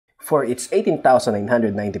For its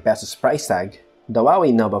 18,990 pesos price tag, the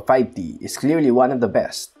Huawei Nova 5T is clearly one of the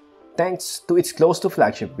best, thanks to its close to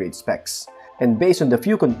flagship grade specs. And based on the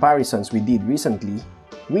few comparisons we did recently,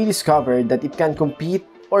 we discovered that it can compete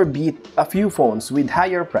or beat a few phones with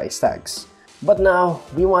higher price tags. But now,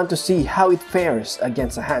 we want to see how it fares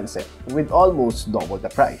against a handset with almost double the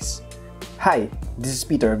price. Hi, this is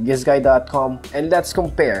Peter of GIZGUIDEPH, and let's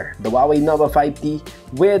compare the Huawei Nova 5T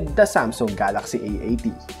with the Samsung Galaxy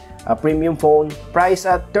A80, a premium phone priced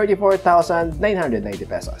at 34,990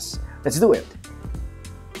 pesos. Let's do it!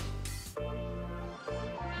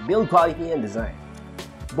 Build quality and design.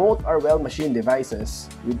 Both are well-machined devices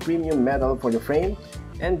with premium metal for the frame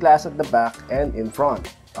and glass at the back and in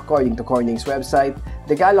front. According to Corning's website,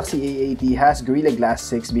 the Galaxy A80 has Gorilla Glass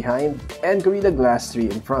 6 behind and Gorilla Glass 3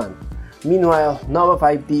 in front. Meanwhile, Nova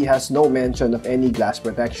 5T has no mention of any glass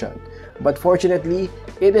protection, but fortunately,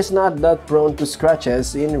 it is not that prone to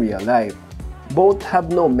scratches in real life. Both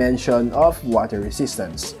have no mention of water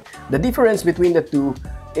resistance. The difference between the two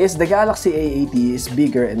is the Galaxy A80 is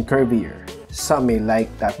bigger and curvier. Some may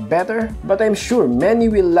like that better, but I'm sure many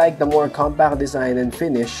will like the more compact design and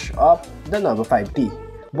finish of the Nova 5T.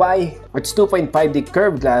 Why? Its 2.5D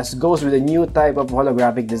curved glass goes with a new type of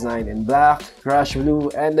holographic design in black, crush blue,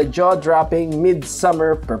 and the jaw-dropping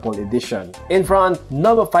midsummer purple edition. In front,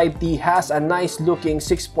 Nova 5T has a nice-looking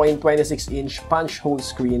 6.26-inch punch-hole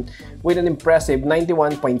screen with an impressive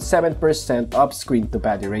 91.7% of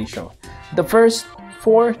screen-to-body ratio. The first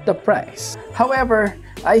for the price. However,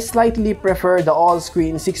 I slightly prefer the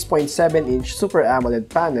all-screen 6.7-inch Super AMOLED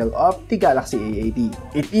panel of the Galaxy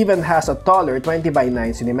A80. It even has a taller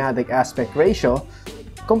 20:9 cinematic aspect ratio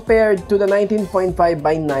compared to the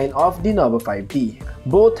 19.5:9 of the Nova 5T.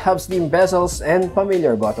 Both have slim bezels and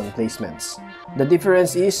familiar button placements. The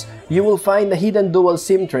difference is, you will find the hidden dual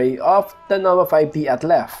SIM tray of the Nova 5T at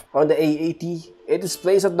left. On the A80, it is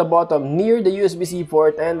placed at the bottom near the USB-C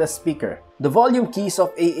port and the speaker. The volume keys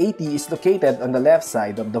of A80 is located on the left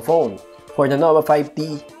side of the phone. For the Nova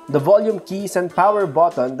 5T, the volume keys and power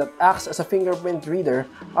button that acts as a fingerprint reader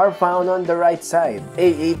are found on the right side.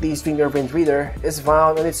 A80's fingerprint reader is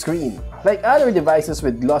found on its screen. Like other devices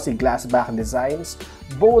with glossy glass back designs,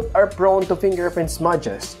 both are prone to fingerprint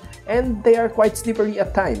smudges, and they are quite slippery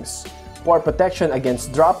at times. For protection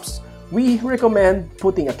against drops, we recommend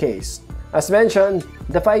putting a case. As mentioned,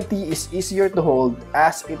 the 5T is easier to hold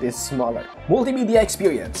as it is smaller. Multimedia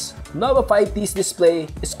experience. Nova 5T's display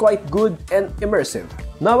is quite good and immersive.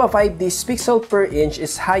 Nova 5T's pixel per inch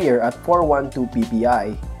is higher at 412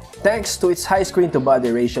 ppi, thanks to its high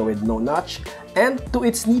screen-to-body ratio with no notch and to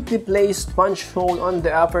its neatly placed punch hole on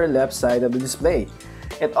the upper left side of the display.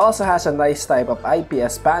 It also has a nice type of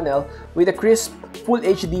IPS panel with a crisp Full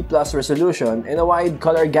HD Plus resolution and a wide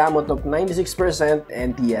color gamut of 96%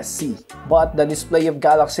 NTSC. But the display of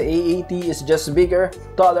Galaxy A80 is just bigger,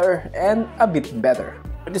 taller, and a bit better.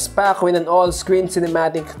 It is packed with an all-screen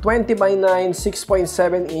cinematic 20:9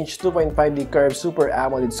 6.7-inch 2.5D curved Super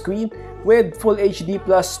AMOLED screen with Full HD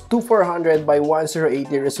Plus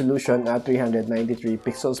 2400x1080 resolution at 393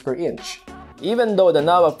 pixels per inch. Even though the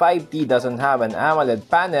Nova 5T doesn't have an AMOLED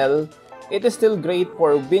panel, it is still great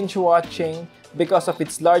for binge watching because of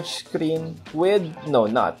its large screen with no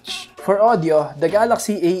notch. For audio, the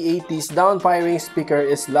Galaxy A80's down-firing speaker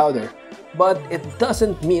is louder, but it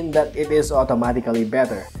doesn't mean that it is automatically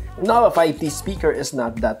better. Nova 5T's speaker is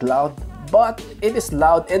not that loud, but it is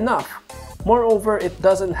loud enough. Moreover, it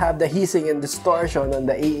doesn't have the hissing and distortion on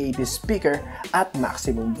the A80 speaker at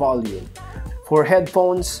maximum volume. For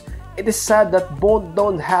headphones, it is sad that both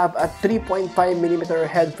don't have a 3.5mm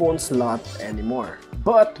headphone slot anymore.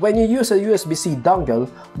 But when you use a USB-C dongle,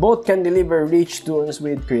 both can deliver rich tunes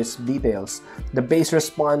with crisp details. The bass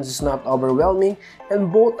response is not overwhelming, and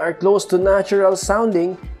both are close to natural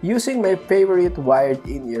sounding using my favorite wired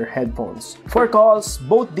in-ear headphones. For calls,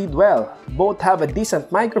 both did well. Both have a decent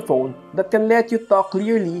microphone that can let you talk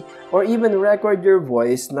clearly or even record your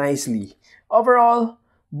voice nicely. Overall,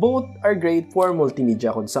 both are great for multimedia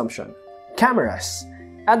consumption. Cameras.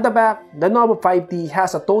 At the back, the Nova 5T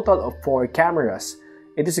has a total of 4 cameras.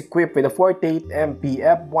 It is equipped with a 48MP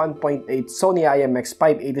f1.8 Sony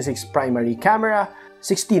IMX586 primary camera,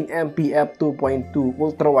 16MP f2.2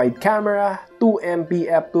 ultra-wide camera,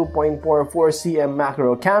 2MP f2.4 4cm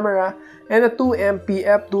macro camera, and a 2MP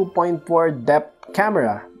f2.4 depth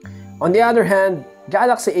camera. On the other hand,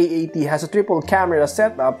 Galaxy A80 has a triple camera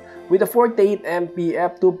setup with a 48MP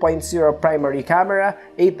f2.0 primary camera,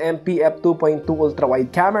 8MP f2.2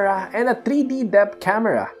 ultra-wide camera, and a 3D depth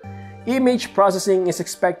camera. Image processing is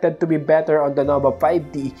expected to be better on the Nova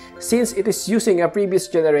 5T since it is using a previous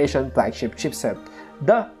generation flagship chipset,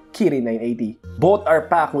 the Kirin 980. Both are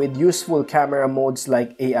packed with useful camera modes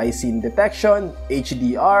like AI scene detection,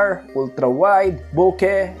 HDR, ultra-wide,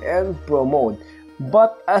 bokeh, and Pro mode.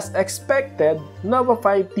 But as expected, Nova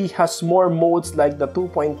 5T has more modes like the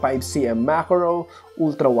 2.5cm macro,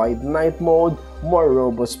 ultra-wide night mode, more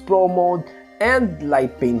robust Pro mode, and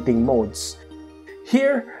light painting modes.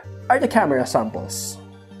 Here are the camera samples.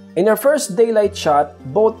 In our first daylight shot,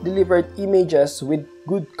 both delivered images with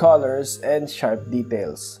good colors and sharp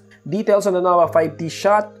details. Details on the Nova 5T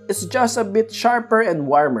shot is just a bit sharper and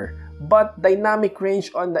warmer, but dynamic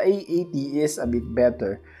range on the A80 is a bit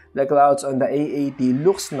better. The clouds on the A80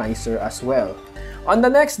 looks nicer as well. On the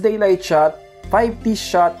next daylight shot, 5T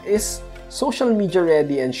shot is social media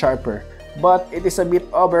ready and sharper, but it is a bit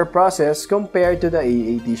over-processed compared to the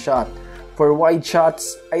A80 shot. For wide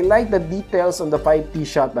shots, I like the details on the 5T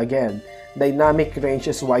shot again. Dynamic range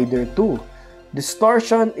is wider too.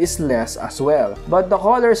 Distortion is less as well, but the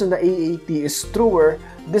colors on the A80 is truer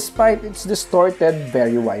despite its distorted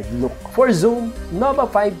very wide look. For zoom, Nova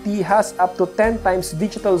 5T has up to 10 times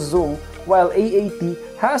digital zoom while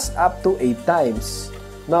A80 has up to 8 times.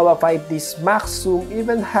 Nova 5T's max zoom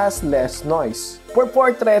even has less noise. For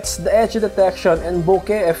portraits, the edge detection and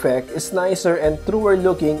bokeh effect is nicer and truer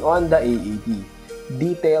looking on the A80.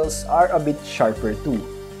 Details are a bit sharper too.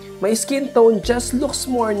 My skin tone just looks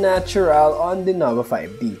more natural on the Nova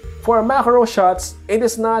 5T. For macro shots, it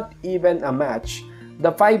is not even a match.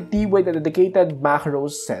 The 5T with a dedicated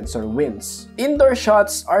macros sensor wins. Indoor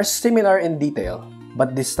shots are similar in detail,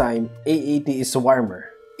 but this time, A80 is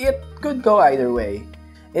warmer. It could go either way.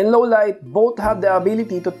 In low light, both have the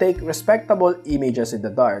ability to take respectable images in the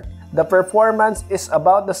dark. The performance is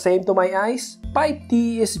about the same to my eyes.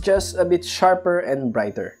 5T is just a bit sharper and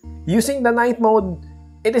brighter. Using the night mode,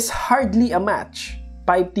 it is hardly a match.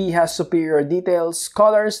 5T has superior details,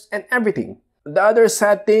 colors, and everything. The other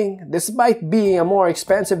sad thing, despite being a more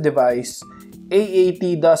expensive device,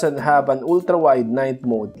 A80 doesn't have an ultra-wide night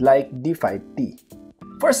mode like the 5T.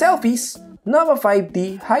 For selfies, Nova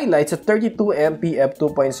 5T highlights a 32MP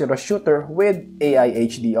f2.0 shooter with AI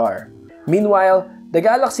HDR. Meanwhile, the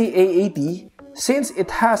Galaxy A80, since it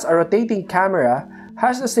has a rotating camera,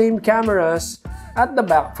 has the same cameras at the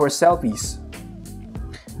back for selfies.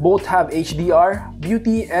 Both have HDR,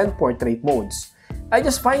 beauty, and portrait modes. I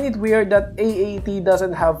just find it weird that A80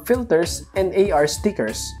 doesn't have filters and AR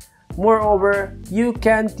stickers. Moreover, you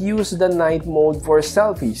can't use the night mode for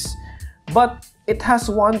selfies. But it has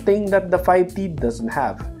one thing that the 5T doesn't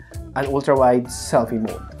have, an ultra-wide selfie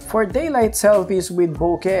mode. For daylight selfies with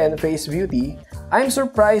bokeh and face beauty, I'm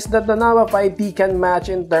surprised that the Nova 5T can match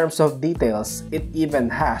in terms of details. It even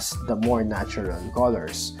has the more natural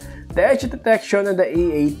colors. The edge detection on the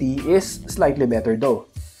A80 is slightly better though.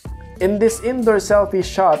 In this indoor selfie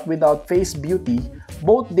shot without face beauty,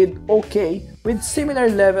 both did okay with similar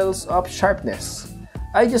levels of sharpness.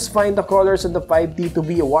 I just find the colors on the 5T to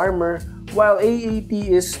be warmer while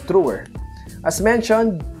A80 is truer. As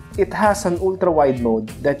mentioned, it has an ultra-wide mode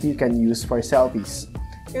that you can use for selfies.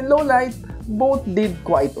 In low light, both did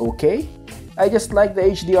quite okay. I just like the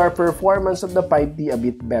HDR performance of the 5T a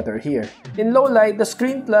bit better here. In low light, the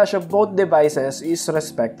screen flash of both devices is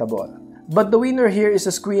respectable. But the winner here is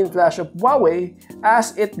the screen flash of Huawei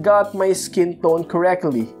as it got my skin tone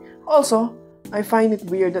correctly. Also, I find it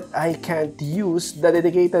weird that I can't use the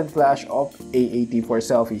dedicated flash of A80 for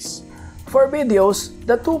selfies. For videos,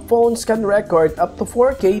 the two phones can record up to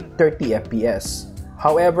 4K 30fps.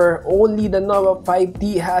 However, only the Nova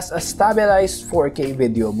 5T has a stabilized 4K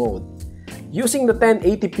video mode. Using the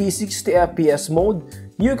 1080p 60fps mode,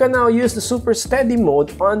 you can now use the super steady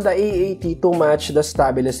mode on the A80 to match the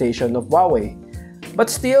stabilization of Huawei. But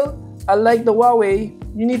still, unlike the Huawei,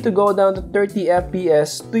 you need to go down to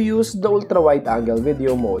 30fps to use the ultra-wide angle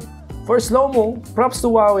video mode. For slow-mo, props to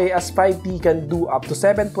Huawei as 5T can do up to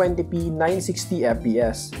 720p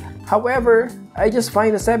 960fps. However, I just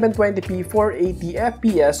find the 720p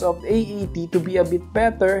 480fps of A80 to be a bit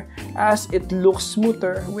better as it looks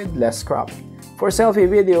smoother with less crop. For selfie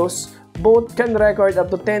videos, both can record up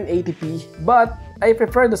to 1080p, but I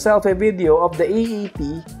prefer the selfie video of the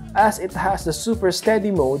A80 as it has the super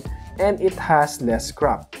steady mode and it has less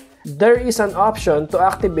crop. There is an option to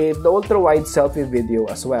activate the ultra-wide selfie video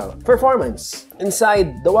as well. Performance.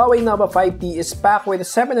 Inside, the Huawei Nova 5T is packed with a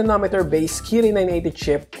 7nm base Kirin 980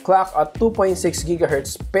 chip clocked at 2.6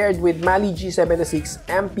 GHz paired with Mali G76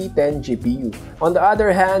 MP10 GPU. On the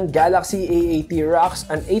other hand, Galaxy A80 rocks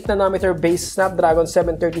an 8nm base Snapdragon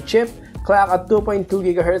 730 chip clocked at 2.2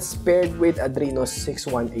 GHz paired with Adreno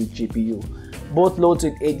 618 GPU. Both loads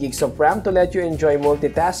with 8GB of RAM to let you enjoy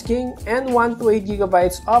multitasking and 1 to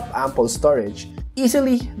 8GB of ample storage.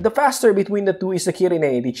 Easily, the faster between the two is the Kirin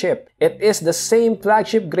A80 chip. It is the same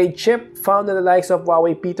flagship grade chip found in the likes of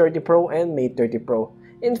Huawei P30 Pro and Mate 30 Pro.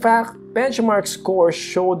 In fact, benchmark scores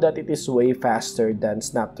showed that it is way faster than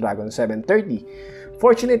Snapdragon 730.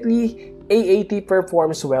 Fortunately, A80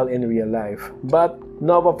 performs well in real life, but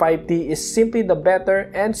Nova 5T is simply the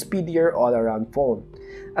better and speedier all-around phone.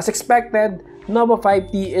 As expected, Nova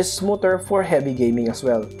 5T is smoother for heavy gaming as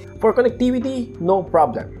well. For connectivity, no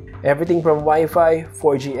problem. Everything from Wi-Fi,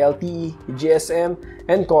 4G LTE, GSM,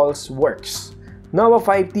 and calls works. Nova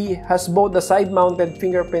 5T has both the side-mounted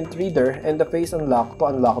fingerprint reader and the face unlock to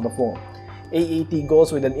unlock the phone. A80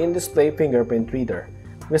 goes with an in-display fingerprint reader.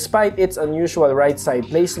 Despite its unusual right-side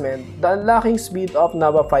placement, the unlocking speed of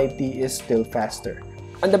Nova 5T is still faster.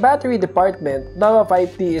 On the battery department, Nova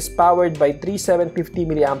 5T is powered by 3750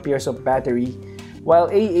 mAh of battery, while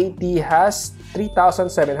A80 has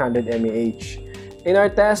 3700 mAh. In our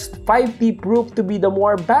test, 5T proved to be the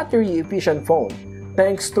more battery-efficient phone,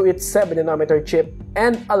 thanks to its 7nm chip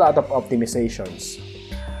and a lot of optimizations.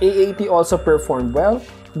 A80 also performed well,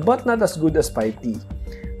 but not as good as 5T.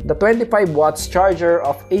 The 25 watts charger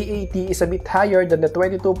of A80 is a bit higher than the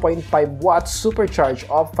 22.5 watts supercharge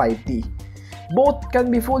of 5T. Both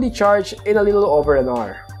can be fully charged in a little over an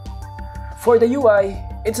hour. For the UI,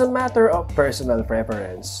 it's a matter of personal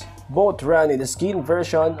preference. Both run in the skin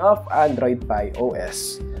version of Android Pie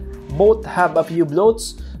OS. Both have a few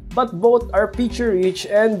bloats, but both are feature-rich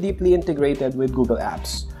and deeply integrated with Google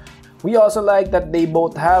Apps. We also like that they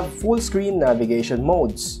both have full-screen navigation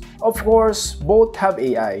modes. Of course, both have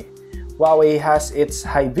AI. Huawei has its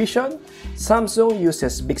High Vision, Samsung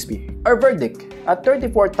uses Bixby. Our verdict: at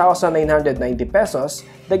 34,990 pesos,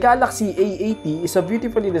 the Galaxy A80 is a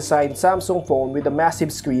beautifully designed Samsung phone with a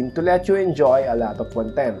massive screen to let you enjoy a lot of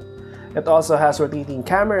content. It also has rotating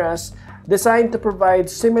cameras designed to provide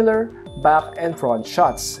similar back and front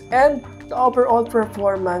shots, and the overall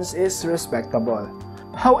performance is respectable.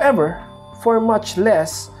 However, for much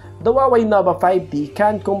less, the Huawei Nova 5T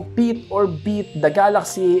can compete or beat the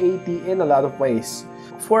Galaxy A80 in a lot of ways.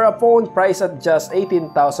 For a phone priced at just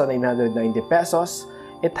 18,990 pesos,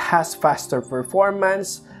 it has faster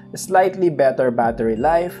performance, slightly better battery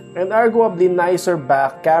life, and arguably nicer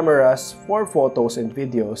back cameras for photos and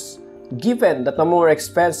videos. Given that the more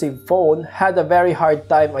expensive phone had a very hard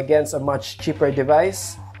time against a much cheaper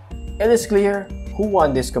device, it is clear who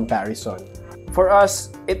won this comparison. For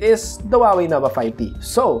us, it is the Huawei Nova 5T.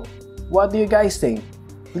 So, what do you guys think?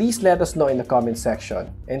 Please let us know in the comment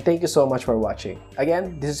section. And thank you so much for watching.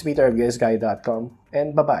 Again, this is Peter of GIZGUIDEPH.com,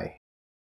 and bye-bye.